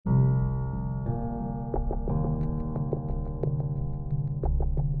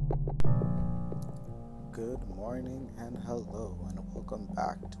Good morning and hello, and welcome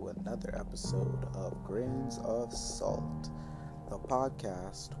back to another episode of Grains of Salt, the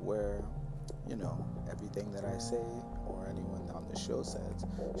podcast where, everything that I say or anyone on the show says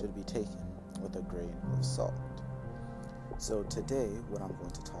should be taken with a grain of salt. So today, what I'm going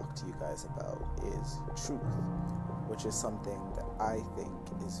to talk to you guys about is truth, which is something that I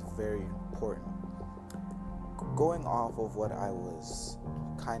think is very important. Going off of what I was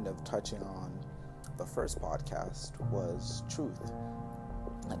kind of touching on the first podcast was truth.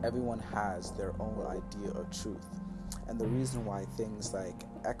 And everyone has their own idea of truth. And the reason why things like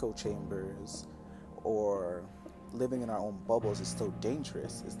echo chambers or living in our own bubbles is so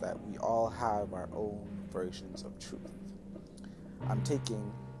dangerous is that we all have our own versions of truth. I'm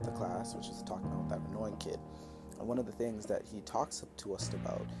taking the class, which is talking about that annoying kid. And one of the things that he talks to us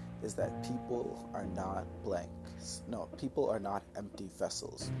about is that people are not blanks. No, people are not empty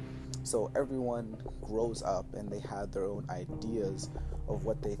vessels. So everyone grows up and they have their own ideas of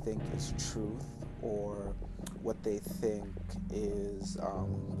what they think is truth or what they think is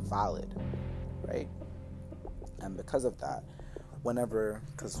valid, right? And because of that,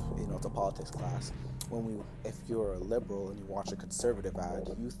 because it's a politics class, if you're a liberal and you watch a conservative ad,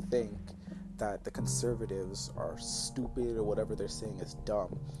 you think that the conservatives are stupid or whatever they're saying is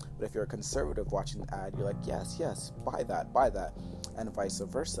dumb. But if you're a conservative watching the ad, you're like, yes, buy that, and vice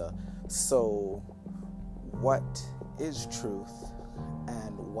versa. So what is truth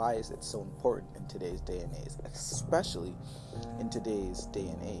and why is it so important in today's day and age, especially in today's day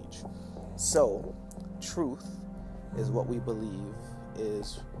and age? So truth is what we believe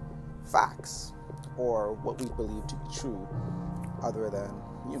is facts, or what we believe to be true other than,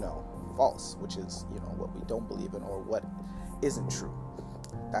 false, which is, what we don't believe in or what isn't true.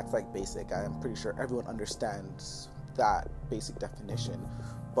 That's like basic. I'm pretty sure everyone understands that basic definition.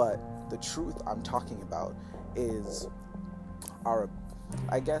 But the truth I'm talking about is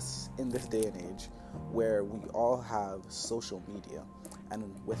in this day and age where we all have social media,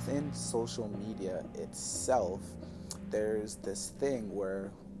 and within social media itself, there's this thing where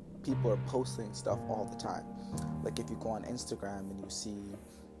people are posting stuff all the time. Like if you go on Instagram and you see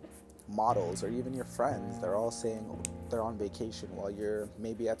models or even your friends, they're all saying they're on vacation while you're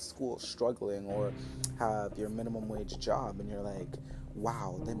maybe at school struggling or have your minimum wage job, and you're like,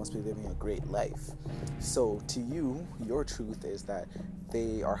 wow, they must be living a great life. So to you, your truth is that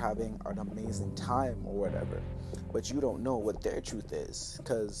they are having an amazing time or whatever, but you don't know what their truth is,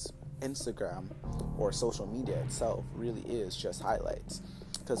 because Instagram or social media itself really is just highlights.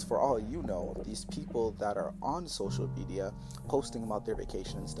 Because for all you know, these people that are on social media posting about their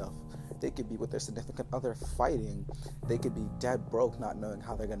vacation and stuff, they could be with their significant other fighting. They could be dead broke, not knowing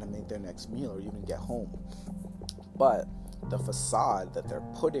how they're going to make their next meal or even get home. But the facade that they're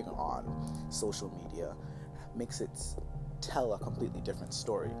putting on social media makes it tell a completely different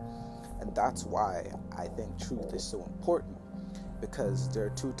story. And that's why I think truth is so important, because there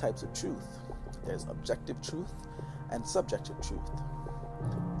are two types of truth. There's objective truth and subjective truth.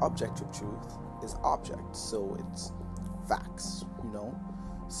 Objective truth is object, so it's facts,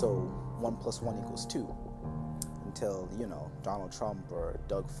 So 1 + 1 = 2 until, Donald Trump or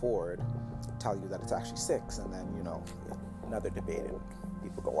Doug Ford tell you that it's actually 6, and then, another debate and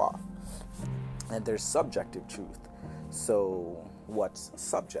people go off. And there's subjective truth. So what's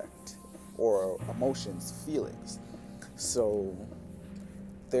subject? Or emotions, feelings. So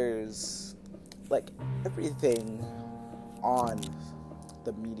there's everything on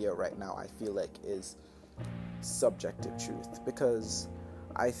the media right now, I feel like, is subjective truth, because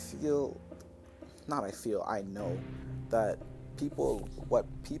I know that what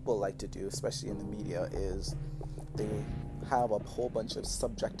people like to do, especially in the media, is they have a whole bunch of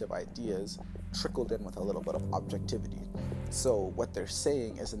subjective ideas trickled in with a little bit of objectivity. So what they're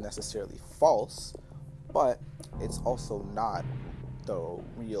saying isn't necessarily false, but it's also not the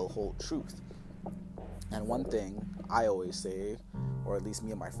real whole truth. And one thing I always say, or at least me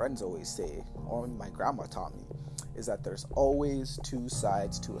and my friends always say, or my grandma taught me, is that there's always two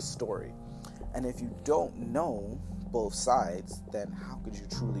sides to a story. And if you don't know both sides, then how could you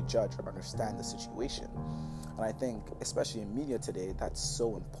truly judge or understand the situation? And I think, especially in media today, that's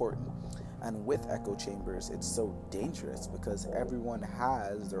so important. And with echo chambers, it's so dangerous, because everyone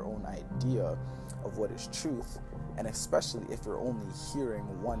has their own idea of what is truth. And especially if you're only hearing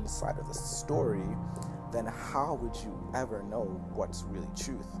one side of the story, then how would you ever know what's really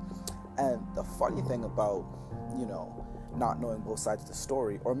truth? And the funny thing about, not knowing both sides of the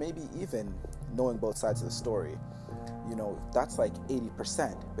story, or maybe even knowing both sides of the story, that's like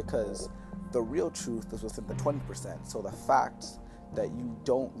 80%, because the real truth is within the 20%. So the facts that you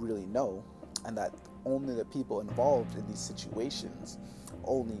don't really know and that only the people involved in these situations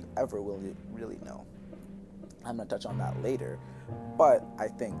only ever will really know. I'm going to touch on that later, but I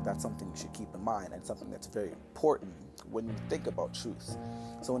think that's something you should keep in mind and something that's very important when you think about truth.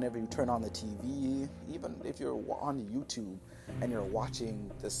 So whenever you turn on the TV, even if you're on YouTube and you're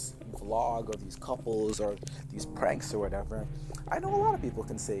watching this vlog of these couples or these pranks or whatever, I know a lot of people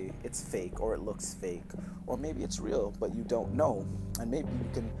can say it's fake or it looks fake or maybe it's real, but you don't know. And maybe you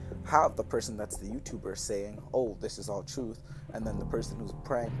can have the person that's the YouTuber saying, oh, this is all truth, and then the person who's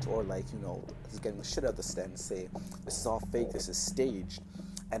pranked or is getting the shit out of the stand say, this is all fake, this is staged.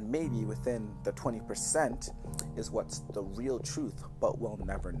 And maybe within the 20% is what's the real truth, but we'll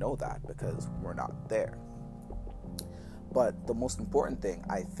never know that because we're not there. But the most important thing,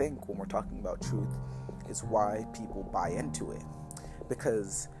 I think, when we're talking about truth is why people buy into it.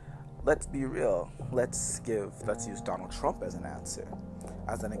 Because let's be real, let's use Donald Trump as an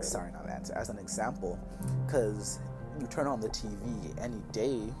example, because you turn on the TV any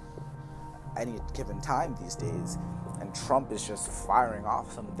day, any given time these days, and Trump is just firing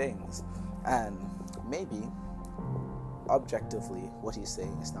off some things, and maybe objectively what he's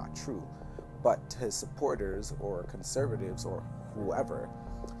saying is not true, but to his supporters or conservatives or whoever,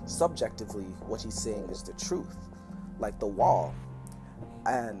 subjectively what he's saying is the truth, like the wall.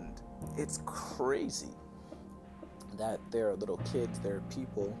 And it's crazy that there are little kids, there are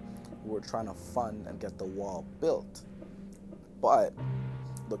people who are trying to fund and get the wall built. But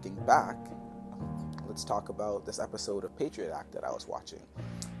looking back, let's talk about this episode of Patriot Act that I was watching,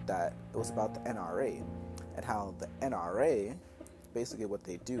 that it was about the NRA and how the NRA, basically what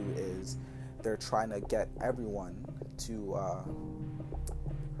they do is they're trying to get everyone to,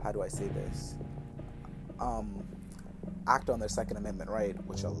 act on their Second Amendment right,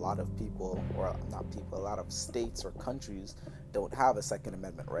 which a lot of a lot of states or countries don't have a Second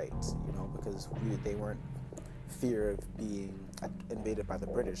Amendment right, because they weren't fear of being invaded by the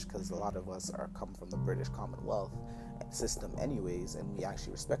British, because a lot of us come from the British Commonwealth system anyways, and we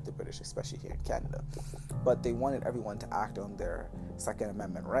actually respect the British, especially here in Canada. But they wanted everyone to act on their Second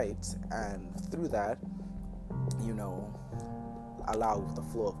Amendment rights, and through that, allow the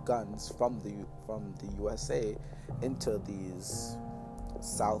flow of guns from the USA into these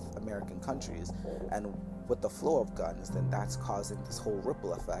South American countries. And with the flow of guns, then that's causing this whole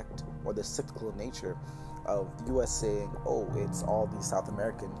ripple effect, or the cyclical nature of the US saying, oh, it's all these South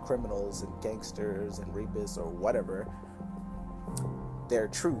American criminals and gangsters and rapists or whatever. Their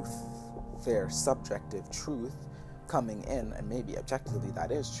truth, their subjective truth coming in, and maybe objectively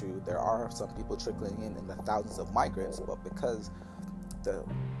that is true. There are some people trickling in the thousands of migrants, but because the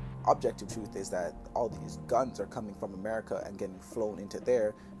objective truth is that all these guns are coming from America and getting flown into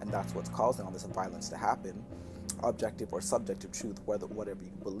there, and that's what's causing all this violence to happen. Objective or subjective truth, whatever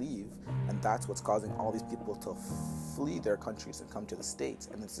you believe, and that's what's causing all these people to flee their countries and come to the States.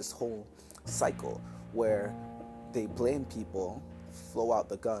 And it's this whole cycle where they blame people, flow out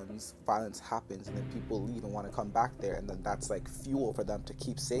the guns, violence happens, and then people leave and want to come back there, and then that's like fuel for them to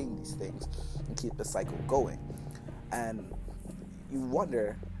keep saying these things and keep the cycle going. And you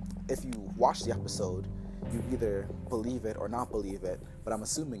wonder, if you watch the episode, you either believe it or not believe it, but I'm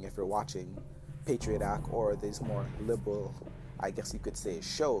assuming if you're watching Patriot Act or these more liberal, I guess you could say,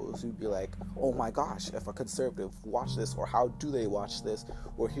 shows, you'd be like, oh my gosh, if a conservative watch this, or how do they watch this,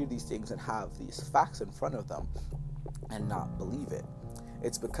 or hear these things and have these facts in front of them and not believe it?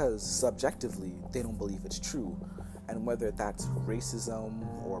 It's because subjectively they don't believe it's true. And whether that's racism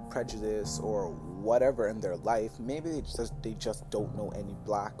or prejudice or whatever in their life, maybe they just don't know any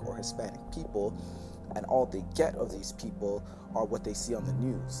Black or Hispanic people, and all they get of these people are what they see on the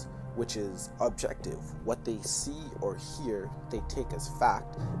news, which is objective. What they see or hear, they take as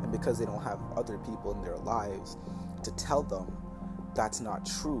fact, and because they don't have other people in their lives to tell them that's not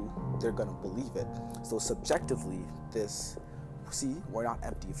true, they're going to believe it. So subjectively, we're not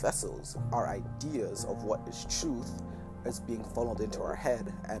empty vessels. Our ideas of what is truth is being funneled into our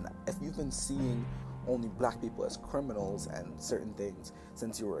head. And if you've been seeing only Black people as criminals and certain things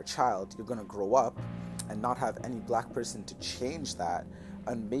since you were a child, you're going to grow up and not have any Black person to change that,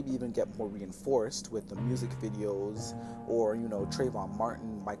 and maybe even get more reinforced with the music videos or, Trayvon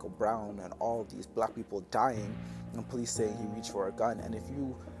Martin, Michael Brown, and all these Black people dying and police saying he reached for a gun. And if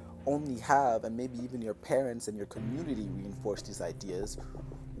you only have, and maybe even your parents and your community reinforce these ideas,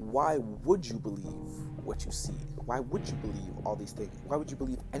 why would you believe what you see? Why would you believe all these things? Why would you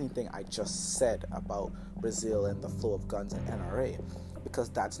believe anything I just said about Brazil and the flow of guns and NRA? Because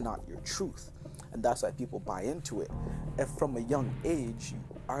that's not your truth. And that's why people buy into it. If from a young age you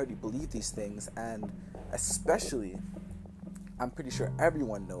already believe these things, and especially, I'm pretty sure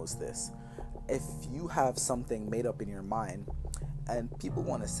everyone knows this, if you have something made up in your mind, and people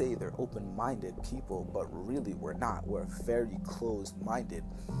want to say they're open-minded people, but really we're not. We're very closed-minded.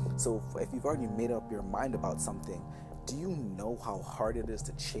 So if you've already made up your mind about something, do you know how hard it is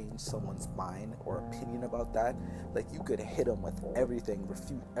to change someone's mind or opinion about that? Like, you could hit them with everything,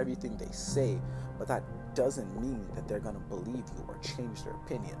 refute everything they say, but that doesn't mean that they're going to believe you or change their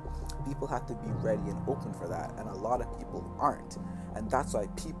opinion. People have to be ready and open for that, and a lot of people aren't. And that's why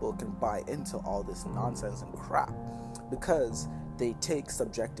people can buy into all this nonsense and crap, because they take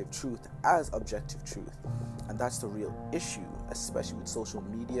subjective truth as objective truth. And that's the real issue, especially with social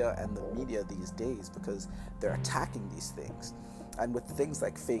media and the media these days, because they're attacking these things. And with things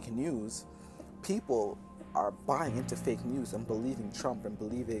like fake news, people are buying into fake news and believing Trump and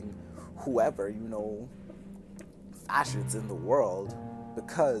believing whoever, fascists in the world,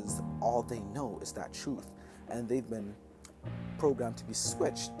 because all they know is that truth. And they've been programmed to be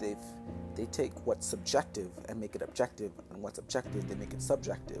switched. They take what's subjective and make it objective, and what's objective they make it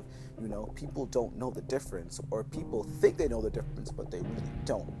subjective. People don't know the difference, or people think they know the difference, but they really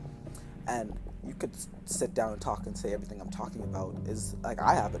don't. And you could sit down and talk and say everything I'm talking about is, like,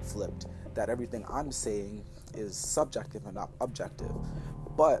 I have it flipped, that everything I'm saying is subjective and not objective.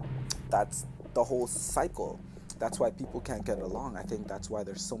 But that's the whole cycle. That's why people can't get along. I think that's why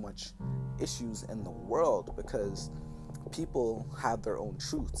there's so much issues in the world, because people have their own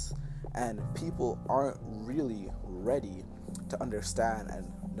truths, and people aren't really ready to understand and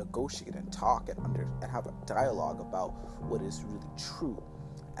negotiate and talk and have a dialogue about what is really true.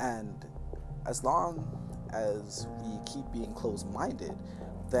 And as long as we keep being closed-minded,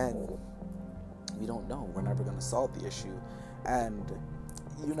 then we don't know. We're never going to solve the issue. And,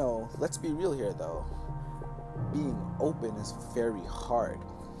 let's be real here, though. Being open is very hard.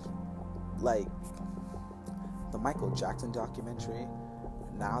 Like, the Michael Jackson documentary,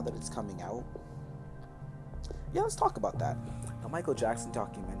 now that it's coming out, let's talk about that. The Michael Jackson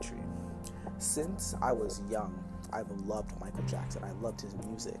documentary. Since I was young, I've loved Michael Jackson. I loved his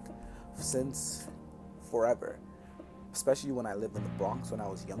music since forever. Especially when I lived in the Bronx when I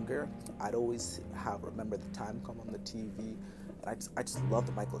was younger, I'd always Remember the Time come on the TV, and I just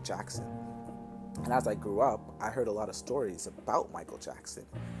loved Michael Jackson. And as I grew up, I heard a lot of stories about Michael Jackson,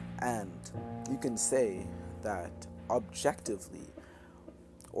 and you can say that objectively,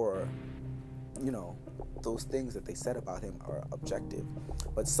 or those things that they said about him are objective,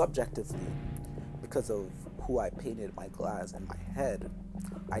 but subjectively, because of who I painted Michael as in my head,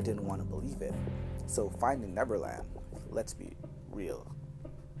 I didn't want to believe it. So Finding Neverland, let's be real,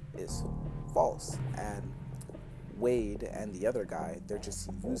 is false. And Wade and the other guy, they're just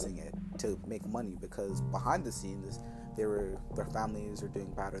using it to make money, because behind the scenes, their families are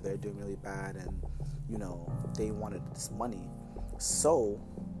doing bad, or they're doing really bad, and they wanted this money, so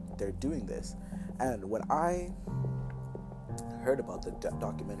they're doing this. And when I heard about the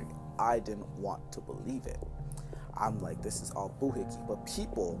documentary, I didn't want to believe it. I'm like, this is all boohickey. But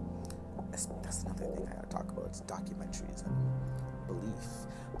people, that's another thing I gotta talk about, it's documentaries and belief.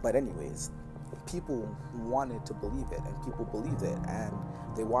 But anyways, people wanted to believe it, and people believed it, and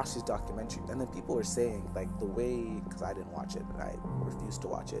they watched these documentaries. And then people were saying, like, the way, because I didn't watch it, and I refused to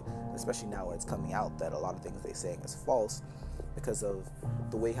watch it, especially now when it's coming out, that a lot of things they're saying is false, because of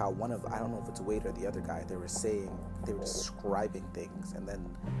the way how I don't know if it's Wade or the other guy, they were describing things, and then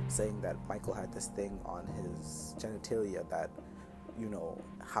saying that Michael had this thing on his genitalia that,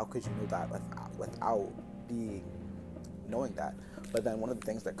 how could you know that without knowing that? But then one of the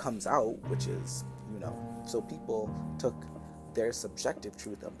things that comes out, which is, so people took their subjective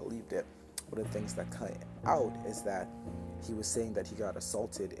truth and believed it. One of the things that came out is that he was saying that he got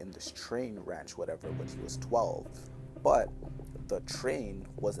assaulted in this train ranch, whatever, when he was 12. But the train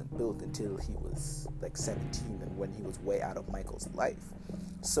wasn't built until he was like 17, and when he was way out of Michael's life.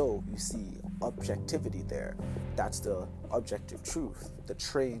 So you see objectivity there. That's the objective truth. The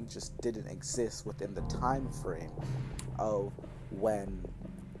train just didn't exist within the time frame of when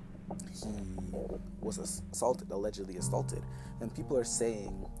he was allegedly assaulted. And people are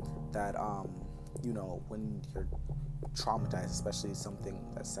saying that, when you're traumatized, especially something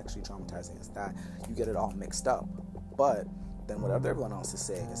that's sexually traumatizing, is that you get it all mixed up. But then what everyone else is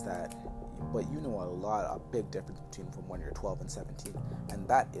saying is that, but a big difference between from when you're 12 and 17, and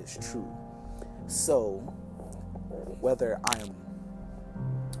that is true. So whether I am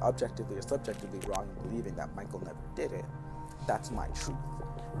objectively or subjectively wrong in believing that Michael never did it, that's my truth.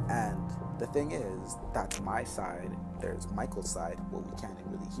 And the thing is, that's my side. There's Michael's side. Well, we can't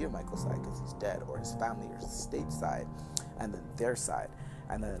really hear Michael's side because he's dead, or his family, or his state side, and then their side.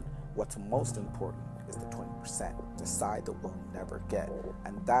 And then what's most important is the 20%, the side that we'll never get.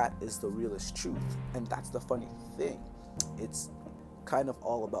 And that is the realest truth. And that's the funny thing. It's kind of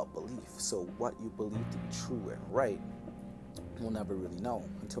all about belief. So what you believe to be true and right, we'll never really know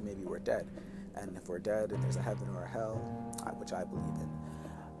until maybe we're dead. And if we're dead and there's a heaven or a hell, which I believe in,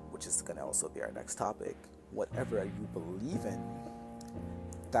 which is going to also be our next topic, whatever you believe in,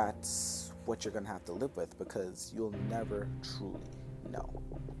 that's what you're going to have to live with, because you'll never truly know.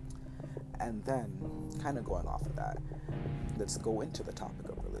 And then, kind of going off of that, let's go into the topic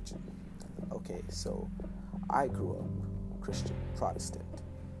of religion. Okay, so I grew up Christian, Protestant,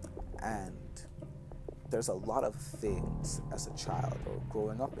 and there's a lot of things as a child or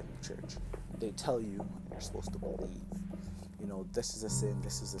growing up in the church. They tell you you're supposed to believe. You know, this is a sin,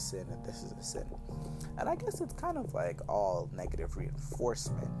 this is a sin, and this is a sin. And I guess it's kind of like all negative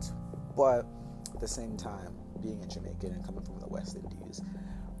reinforcement. But at the same time, being a Jamaican and coming from the West Indies,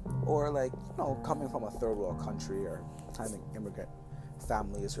 or like, you know, coming from a third world country or having immigrant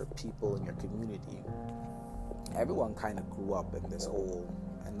families or people in your community, everyone kind of grew up in this whole,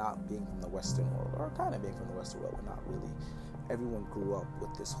 and not being from the Western world, or kind of being from the Western world, but not really. Everyone grew up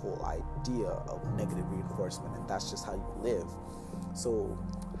with this whole idea of negative reinforcement, and that's just how you live. So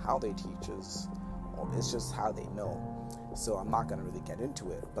how they teach is, it's just how they know. So I'm not going to really get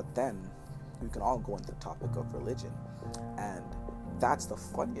into it, but then we can all go into the topic of religion. And that's the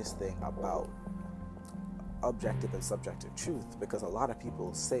funniest thing about objective and subjective truth, because a lot of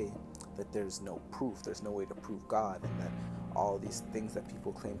people say that there's no proof, there's no way to prove God, and that all these things that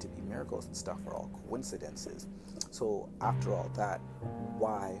people claim to be miracles and stuff are all coincidences. So after all that,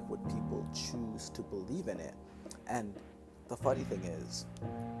 why would people choose to believe in it? And the funny thing is,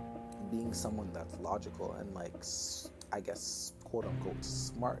 being someone that's logical and, like, I guess, quote unquote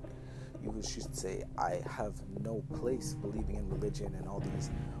smart, you should say, I have no place believing in religion and all these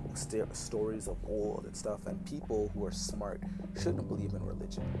stories of old and stuff, and people who are smart shouldn't believe in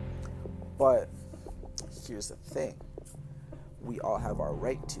religion. But here's the thing, we all have our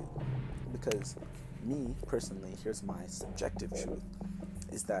right to, because me personally, here's my subjective truth,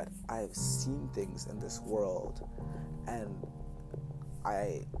 is that I've seen things in this world, and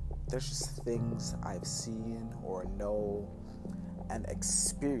there's just things I've seen or know and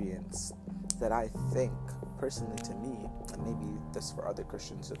experienced that I think, personally to me, and maybe this for other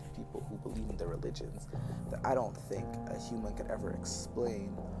Christians or people who believe in their religions, that I don't think a human could ever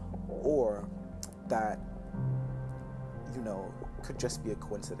explain, or that, you know, could just be a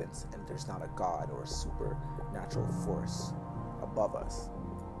coincidence and there's not a God or a supernatural force above us.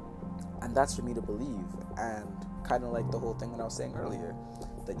 And that's for me to believe. And kind of like the whole thing that I was saying earlier,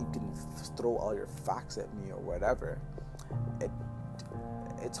 that you can throw all your facts at me or whatever,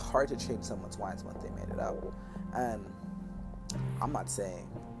 it's hard to change someone's minds once they made it up. And I'm not saying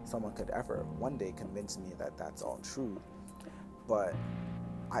someone could ever one day convince me that that's all true, but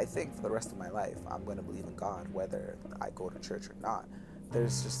I think for the rest of my life, I'm going to believe in God, whether I go to church or not.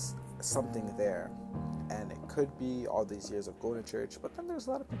 There's just something there. And it could be all these years of going to church, but then there's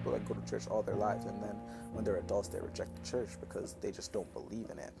a lot of people that go to church all their lives, and then when they're adults, they reject the church because they just don't believe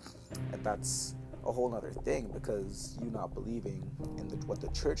in it. And that's a whole other thing, because you not believing in what the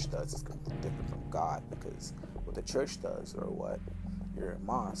church does is completely different from God, because what the church does, or what your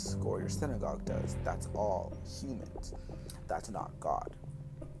mosque or your synagogue does, that's all humans. That's not God.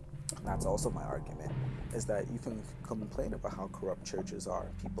 And that's also my argument, is that you can complain about how corrupt churches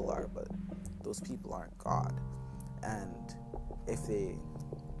are, people are, but those people aren't God. And if they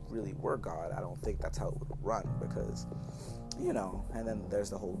really were God, I don't think that's how it would run, because, you know, and then there's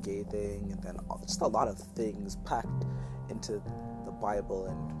the whole gay thing, and then just a lot of things packed into the Bible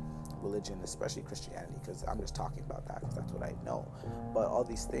and religion, especially Christianity, because I'm just talking about that because that's what I know. But all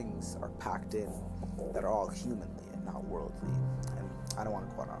these things are packed in that are all humanly and not worldly. And I don't want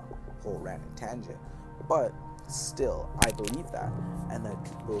to go on a whole random tangent, but still, I believe that, and that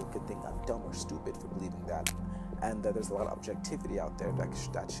people could think I'm dumb or stupid for believing that, and that there's a lot of objectivity out there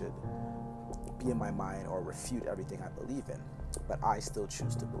that should be in my mind or refute everything I believe in, but I still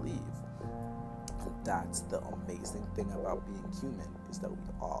choose to believe. That's the amazing thing about being human, is that we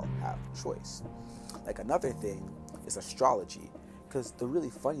all have choice. Like, another thing is astrology, because the really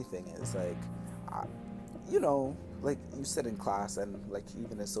funny thing is, like, you know, like you said in class, and like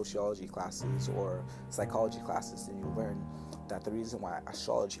even in sociology classes or psychology classes, and you learn that the reason why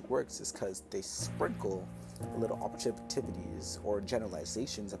astrology works is because they sprinkle little objectivities or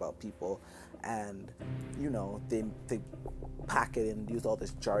generalizations about people, and, you know, they pack it and use all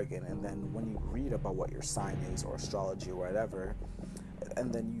this jargon, and then when you read about what your sign is or astrology or whatever,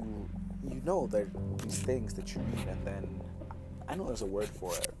 and then you know there are these things that you read, and then I know there's a word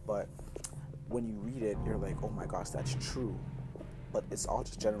for it, but when you read it, you're like, oh my gosh, that's true. But it's all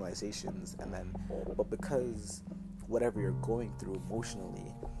just generalizations. But because whatever you're going through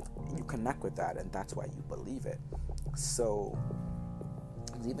emotionally, you connect with that, and that's why you believe it. So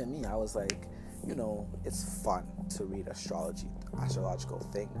even me, I was like, it's fun to read astrological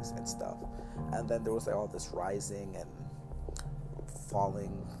things and stuff. And then there was like all this rising and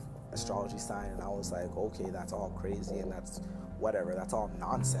falling astrology sign, and I was like, okay, that's all crazy, and that's whatever, that's all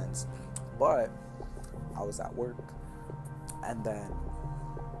nonsense. But I was at work, and then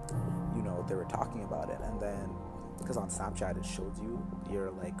they were talking about it, and then because on Snapchat it shows you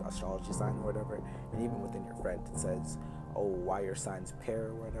your like astrology sign or whatever, and even within your friend it says, oh, why your signs pair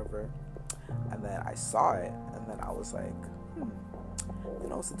or whatever. And then I saw it, and then I was like,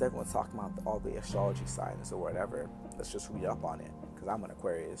 since everyone's talking about all the astrology signs or whatever, let's just read up on it, because I'm an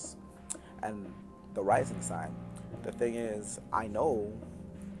Aquarius. And the rising sign, the thing is, I know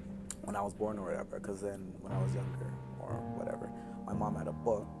when I was born or whatever, because then when I was younger or whatever, my mom had a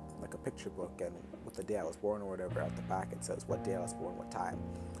book, like a picture book, and with the day I was born or whatever, at the back it says what day I was born, what time,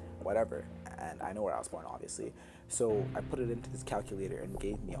 whatever, and I know where I was born, obviously. So I put it into this calculator and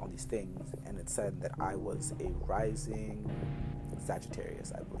gave me all these things, and it said that I was a rising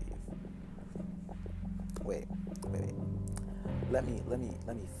Sagittarius, I believe. Wait. Let me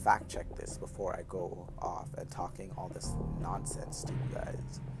fact check this before I go off and talking all this nonsense to you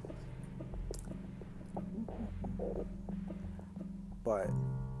guys. But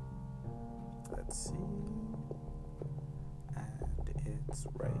let's see, and it's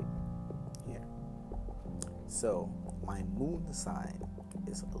right here. So my moon sign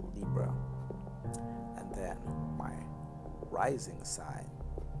is a Libra, and then my rising sign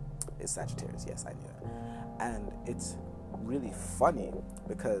is Sagittarius. Yes, I knew it. And it's really funny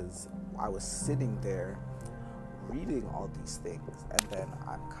because I was sitting there reading all these things, and then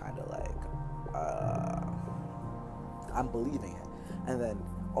I'm kind of like, I'm believing it. And then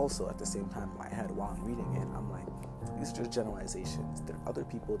also at the same time in my head while I'm reading it, I'm like, these are just generalizations. There are other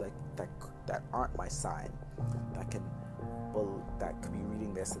people that aren't my sign that could be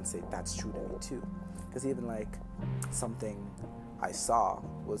reading this and say that's true to me too. Because even like something I saw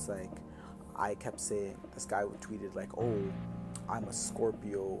was like, I kept saying, this guy tweeted like, oh, I'm a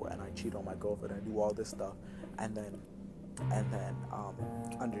Scorpio and I cheat on my girlfriend, I do all this stuff, and then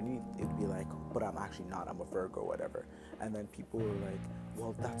underneath it would be like, but I'm actually not, I'm a Virgo or whatever. And then people were like,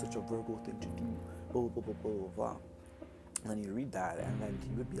 well, that's such a Virgo thing to do, blah blah blah blah blah blah. And then you read that, and then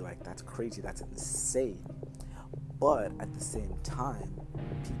you would be like, that's crazy, that's insane. But at the same time,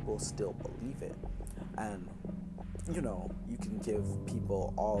 people still believe it. And you can give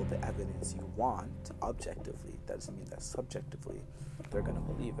people all the evidence you want objectively. That doesn't mean that subjectively they're going to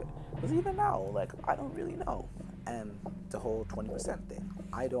believe it. Because even now, like, I don't really know. And the whole 20% thing,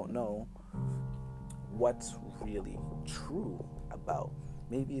 I don't know what's really true about.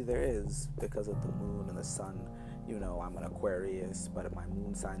 Maybe there is, because of the moon and the sun. I'm an Aquarius, but my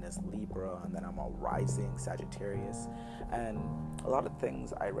moon sign is Libra, and then I'm a rising Sagittarius. And a lot of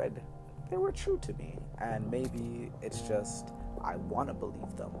things I read, they were true to me, and maybe it's just I want to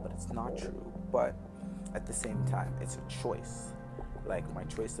believe them, but it's not true. But at the same time, it's a choice. Like my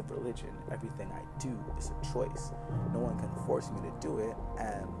choice of religion, everything I do is a choice. No one can force me to do it,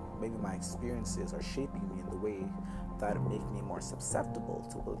 and maybe my experiences are shaping me in the way that make me more susceptible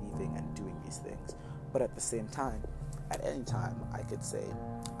to believing and doing these things. But at the same time, at any time, I could say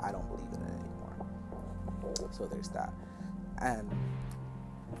I don't believe in it anymore. So there's that. And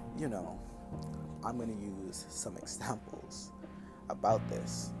I'm going to use some examples about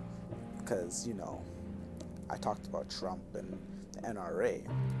this because, I talked about Trump and the NRA,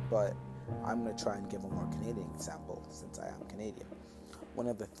 but I'm going to try and give a more Canadian example since I am Canadian. One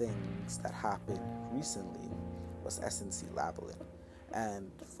of the things that happened recently was SNC-Lavalin.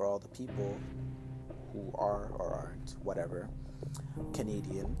 And for all the people who are or aren't, whatever,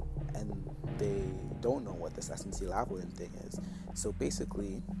 Canadian, and they don't know what this SNC-Lavalin thing is. So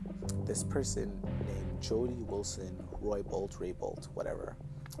basically, this person named Jody Wilson Raybould, whatever,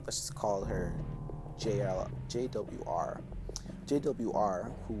 let's just call her JWR.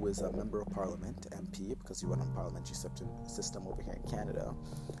 JWR, who is a member of parliament, MP, because you run on the parliamentary system over here in Canada,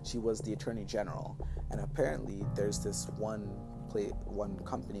 she was the Attorney General, and apparently there's this one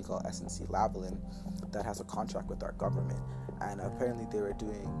company called SNC-Lavalin that has a contract with our government, and apparently they were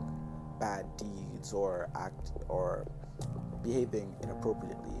doing bad deeds or behaving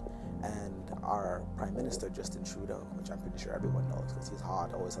inappropriately, and our Prime Minister Justin Trudeau, which I'm pretty sure everyone knows because he's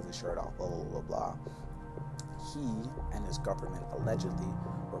hot, always has his shirt off, blah blah blah blah, he and his government allegedly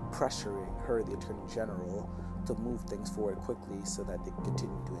were pressuring her, the Attorney General, to move things forward quickly so that they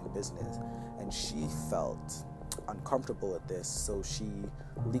continue doing business. And she felt uncomfortable with this, so she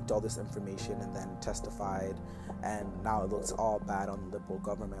leaked all this information and then testified, and now it looks all bad on the Liberal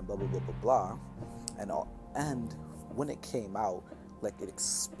government, blah blah blah blah blah. And when it came out, like, it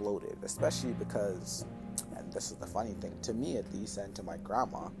exploded, especially because, and this is the funny thing to me at least, and to my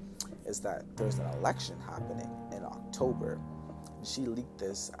grandma, is that there's an election happening in October. She leaked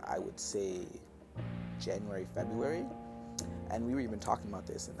this, I would say, January, February, and we were even talking about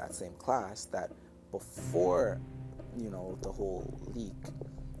this in that same class, that before, the whole leak,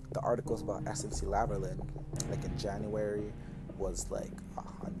 the articles about SNC-Lavalin, like in January, was like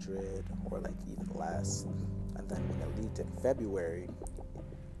 100 or like even less, and then when it leaked in February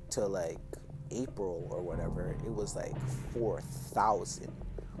to like April or whatever, it was like 4,000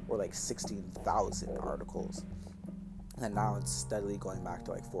 or like 16,000 articles, and now it's steadily going back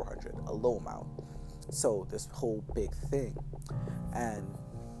to like 400, a low amount. So this whole big thing, and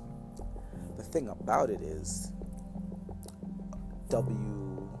the thing about it is,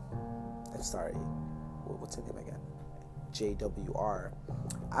 what's her name again? JWR.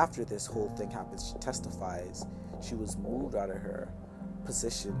 After this whole thing happens, she testifies. She was moved out of her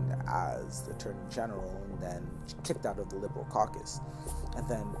position as the Attorney General, and then kicked out of the Liberal caucus. And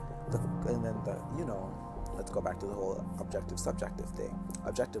then let's go back to the whole objective subjective thing.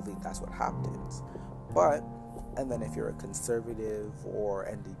 Objectively, that's what happens. But and then if you're a conservative or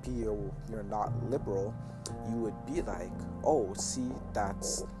NDP, or you're not liberal, you would be like, oh, see,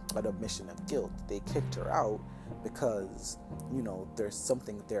 that's an admission of guilt. They kicked her out because, there's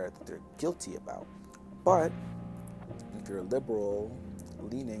something there that they're guilty about. But if you're liberal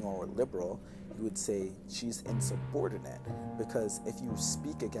leaning or liberal, you would say she's insubordinate, because if you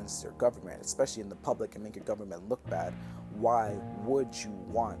speak against your government, especially in the public, and make your government look bad, why would you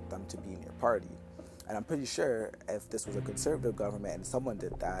want them to be in your party? And I'm pretty sure if this was a conservative government and someone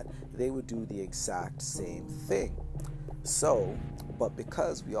did that, they would do the exact same thing. So, but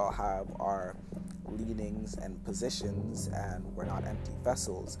because we all have our leanings and positions and we're not empty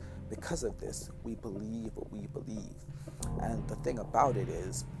vessels, because of this, we believe what we believe. And the thing about it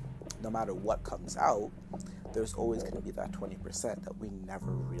is, no matter what comes out, there's always going to be that 20% that we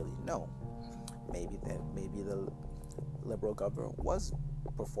never really know. Maybe the Liberal government was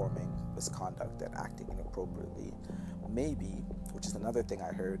performing misconduct and acting inappropriately. Maybe, which is another thing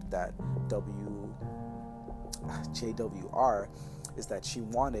I heard, that JWR is that she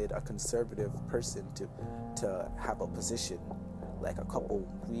wanted a conservative person to have a position like a couple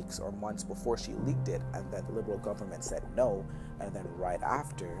weeks or months before she leaked it, and then the Liberal government said no, and then right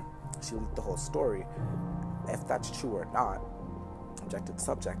after she leaked the whole story. If that's true or not, objective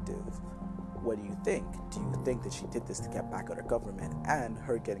subjective, what do you think? Do you think that she did this to get back at her government? And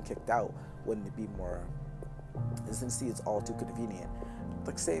her getting kicked out, wouldn't it be more, see, it's all too convenient.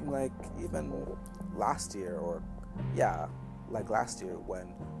 Like same like even last year, last year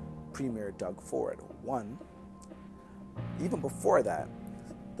when Premier Doug Ford won. Even before that,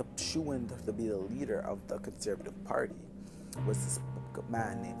 the shoo-in to be the leader of the Conservative Party was this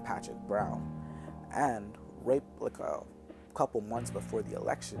man named Patrick Brown. And right like a couple months before the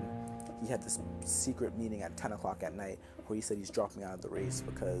election, he had this secret meeting at 10 o'clock at night where he said he's dropping out of the race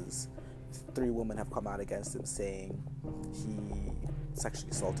because 3 women have come out against him saying he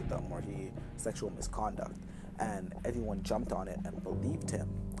sexually assaulted them or he sexual misconduct. And everyone jumped on it and believed him.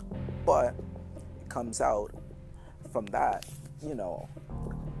 But it comes out from that,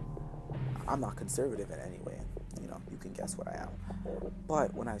 I'm not conservative in any way. You can guess what I am.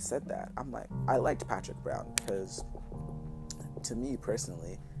 But when I said that, I liked Patrick Brown because, to me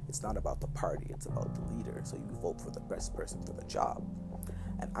personally, it's not about the party, it's about the leader. So you vote for the best person for the job.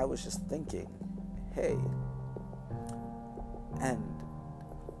 And I was just thinking, hey, and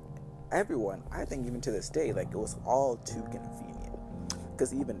everyone, I think even to this day, like, it was all too convenient.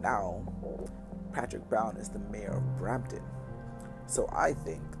 Because even now, Patrick Brown is the mayor of Brampton. So I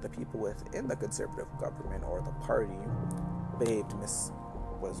think the people within the Conservative government or the party behaved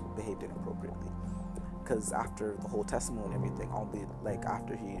inappropriately. Because after the whole testimony and everything,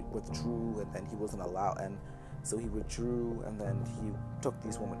 after he withdrew and then he wasn't allowed, and so he withdrew and then he took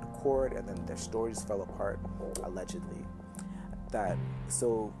these women to court and then their stories fell apart, allegedly.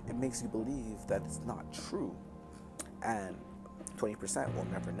 So it makes you believe that it's not true. And 20% will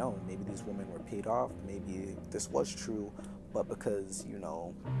never know. Maybe these women were paid off. Maybe this was true, but because,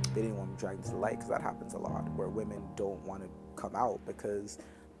 they didn't want to drag into the light, because that happens a lot, where women don't want to come out because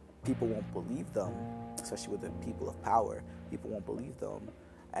people won't believe them, especially with the people of power. People won't believe them,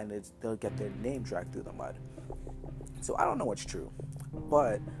 and they'll get their name dragged through the mud. So I don't know what's true,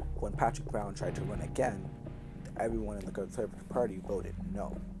 but when Patrick Brown tried to run again, everyone in the Conservative Party voted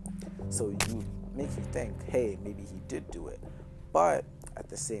no. So you makes you think, hey, maybe he did do it. But at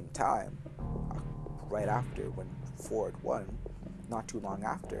the same time, right after when Ford won, not too long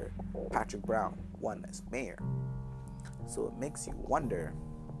after, Patrick Brown won as mayor. So it makes you wonder,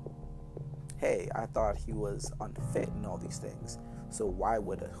 hey, I thought he was unfit and all these things. So why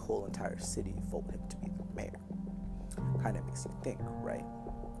would a whole entire city vote him to be the mayor? Kind of makes you think, right?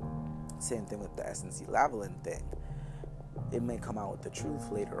 Same thing with the SNC-Lavalin thing. It may come out with the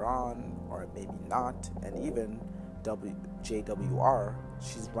truth later on, or maybe not. And even JWR,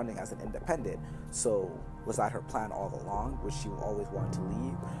 she's running as an independent. So was that her plan all along? Was she always wanted to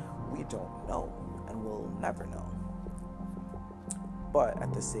leave? We don't know, and we'll never know. But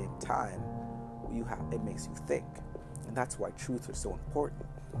at the same time, it makes you think. And that's why truths are so important,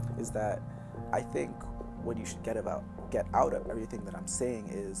 is that I think what you should get out of everything that I'm saying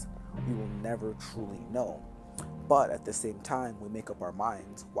is we will never truly know. But at the same time, we make up our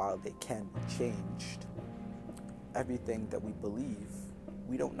minds while they can be changed. Everything that we believe,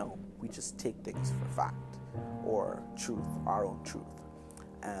 we don't know. We just take things for fact or truth, our own truth.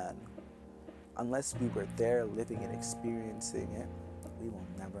 And unless we were there living and experiencing it, we will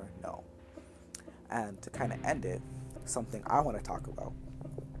never know. And to kind of end it, something I want to talk about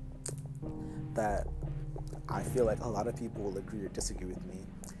that I feel like a lot of people will agree or disagree with me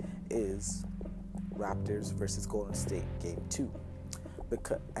is Raptors versus Golden State Game 2.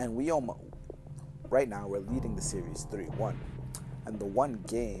 Right now we're leading the series 3-1. And the one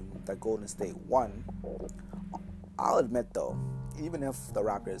game that Golden State won, I'll admit though, even if the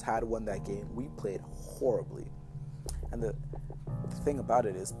Raptors had won that game, we played horribly. And the thing about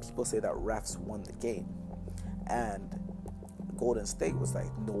it is people say that refs won the game. And Golden State was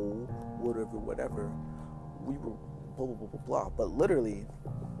like, no, whatever. We were blah, blah, blah, blah, blah. But literally,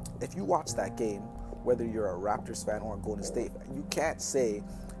 if you watch that game, whether you're a Raptors fan or a Golden State fan, you can't say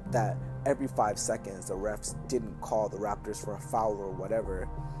that every 5 seconds the refs didn't call the Raptors for a foul or whatever.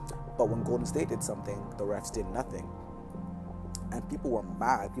 But when Golden State did something, the refs did nothing. And people were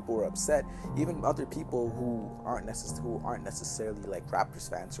mad, people were upset. Even other people who aren't necessarily like Raptors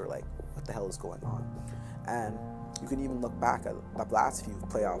fans are like, what the hell is going on? And you can even look back at the last few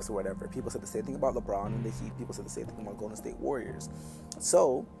playoffs or whatever. People said the same thing about LeBron and the Heat. People said the same thing about Golden State Warriors.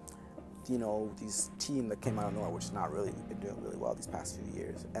 So, these team that came out of nowhere, which is not really, we've been doing really well these past few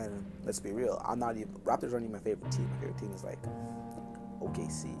years. And let's be real, Raptors aren't even my favorite team. My favorite team is like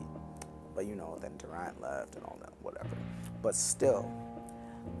OKC. But then Durant left and all that, whatever. But still,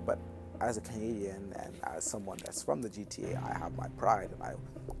 as a Canadian and as someone that's from the GTA, I have my pride and I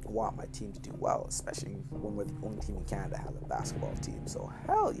want my team to do well, especially when we're the only team in Canada to have a basketball team. So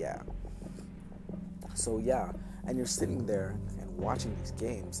hell yeah. So yeah, and you're sitting there and watching these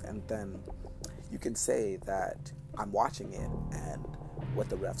games, and then you can say that I'm watching it and what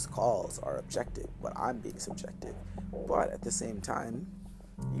the refs calls are objective, but I'm being subjective. But at the same time,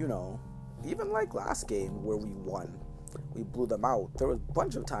 even like last game where we won, we blew them out. There was a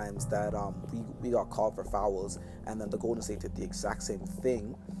bunch of times that we got called for fouls, and then the Golden State did the exact same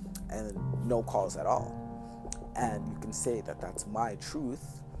thing, and no calls at all. And you can say that that's my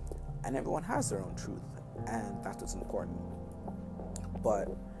truth, and everyone has their own truth, and that's what's important. But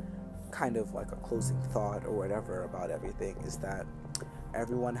kind of like a closing thought or whatever about everything is that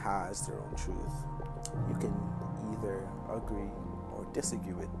everyone has their own truth. You can either agree or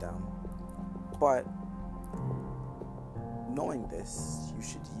disagree with them, but knowing this, you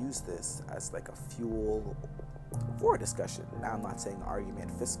should use this as like a fuel for a discussion. Now, I'm not saying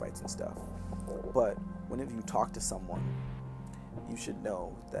argument, fistfights and stuff, but whenever you talk to someone, you should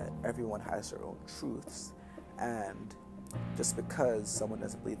know that everyone has their own truths, and just because someone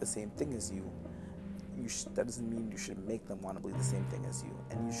doesn't believe the same thing as you, that doesn't mean you should make them want to believe the same thing as you.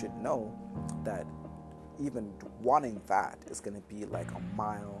 And you should know that even wanting that is going to be like a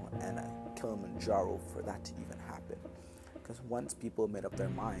mile and a Kilimanjaro for that to even happen. Because once people made up their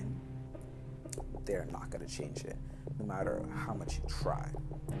mind, they're not going to change it, no matter how much you try.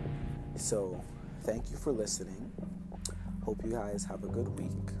 So, thank you for listening. Hope you guys have a good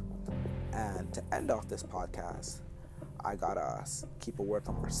week. And to end off this podcast, I gotta keep a word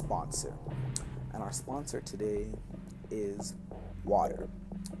from our sponsor. And our sponsor today is water.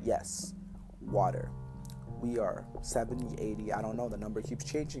 Yes, water. We are 70, 80, I don't know, the number keeps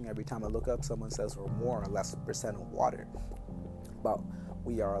changing. Every time I look up, someone says we're more or less percent of water. But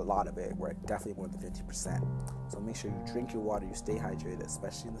we are a lot of it. We're definitely more than 50%. So make sure you drink your water, you stay hydrated,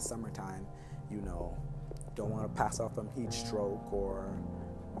 especially in the summertime. Don't want to pass off from heat stroke or,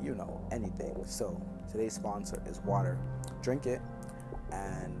 anything. So today's sponsor is water. Drink it,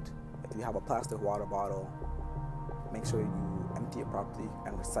 and if you have a plastic water bottle, Make sure you empty it properly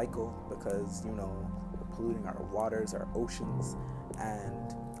and recycle, because we're polluting our waters, our oceans,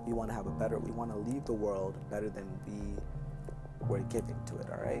 and we want to leave the world better than we were giving to it.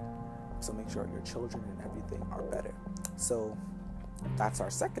 All right, so make sure your children and everything are better. So that's our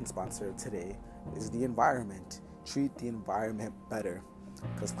second sponsor today, is the environment. Treat the environment better,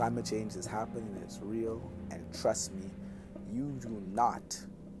 because climate change is happening, it's real, and trust me, we do not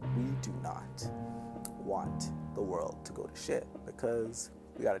want the world to go to shit, because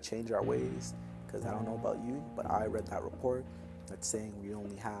we got to change our ways. Because I don't know about you, but I read that report that's saying we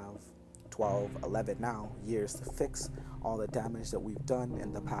only have 11 years to fix all the damage that we've done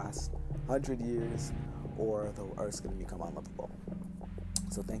in the past 100 years, or the Earth's going to become unlivable.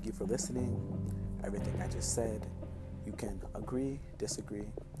 So thank you for listening. Everything I just said, you can agree,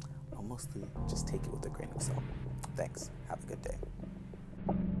 disagree, or mostly just take it with a grain of salt. Thanks. Have a good day.